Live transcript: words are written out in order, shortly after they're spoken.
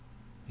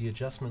The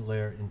Adjustment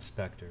Layer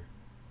Inspector.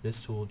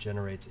 This tool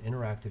generates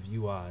interactive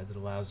UI that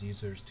allows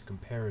users to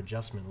compare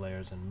adjustment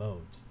layers and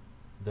modes.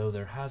 Though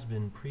there has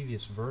been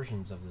previous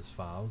versions of this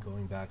file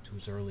going back to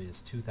as early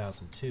as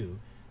 2002,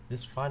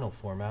 this final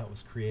format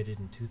was created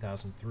in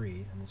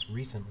 2003 and has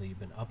recently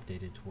been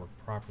updated to work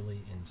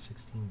properly in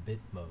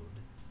 16-bit mode.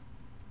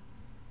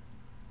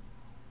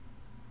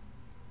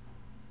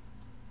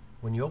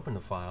 When you open the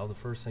file, the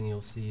first thing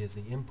you'll see is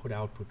the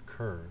input-output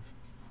curve.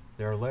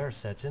 There are layer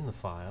sets in the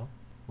file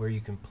where you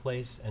can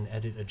place and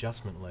edit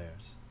adjustment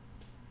layers.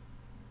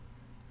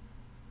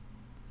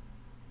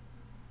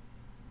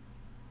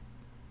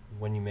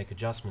 When you make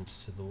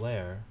adjustments to the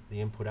layer, the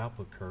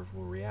input-output curve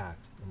will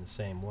react in the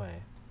same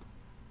way.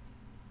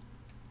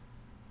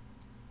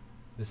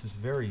 This is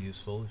very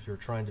useful if you're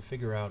trying to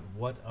figure out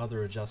what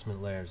other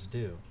adjustment layers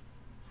do.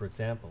 For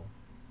example,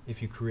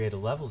 if you create a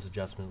levels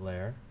adjustment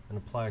layer and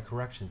apply a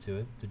correction to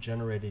it, the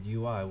generated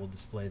UI will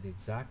display the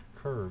exact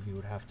curve you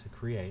would have to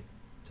create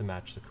to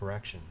match the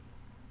correction.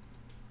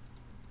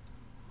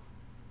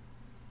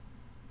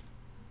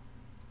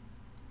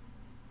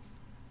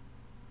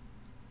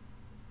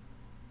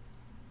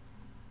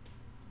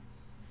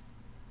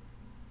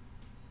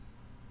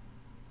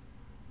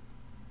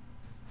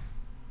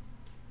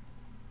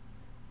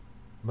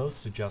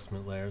 Most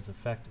adjustment layers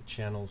affect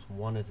channels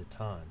one at a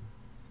time,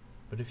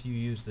 but if you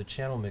use the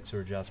channel mixer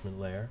adjustment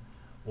layer,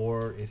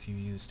 or if you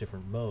use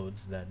different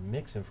modes that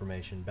mix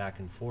information back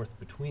and forth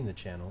between the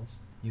channels,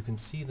 you can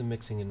see the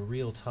mixing in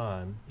real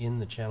time in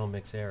the channel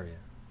mix area.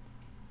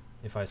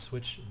 If I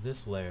switch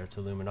this layer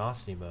to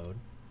luminosity mode,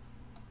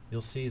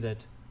 you'll see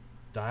that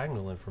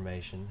diagonal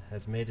information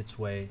has made its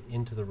way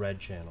into the red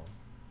channel.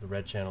 The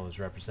red channel is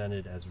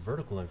represented as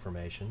vertical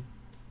information.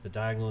 The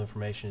diagonal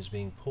information is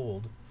being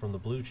pulled from the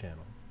blue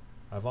channel.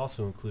 I've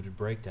also included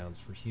breakdowns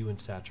for hue and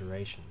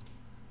saturation.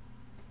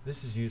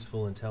 This is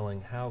useful in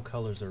telling how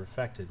colors are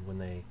affected when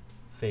they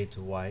fade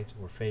to white,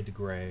 or fade to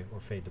gray, or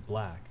fade to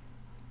black.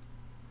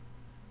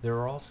 There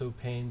are also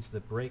panes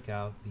that break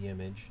out the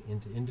image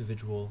into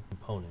individual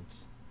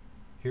components.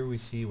 Here we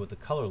see what the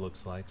color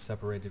looks like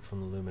separated from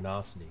the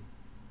luminosity.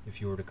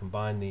 If you were to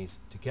combine these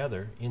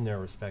together in their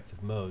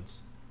respective modes,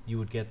 you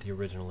would get the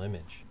original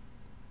image.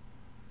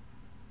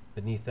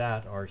 Beneath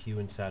that are hue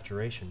and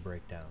saturation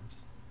breakdowns.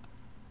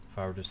 If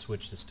I were to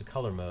switch this to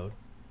color mode,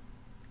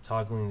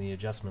 toggling the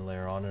adjustment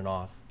layer on and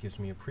off gives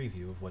me a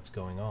preview of what's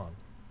going on.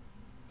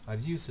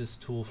 I've used this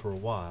tool for a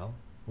while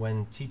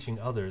when teaching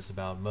others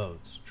about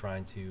modes,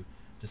 trying to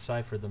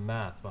decipher the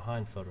math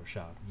behind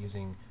Photoshop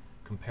using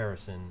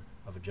comparison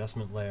of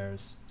adjustment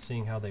layers,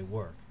 seeing how they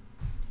work.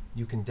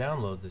 You can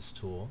download this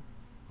tool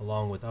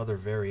along with other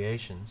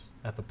variations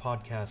at the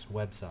podcast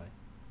website,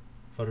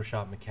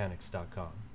 photoshopmechanics.com.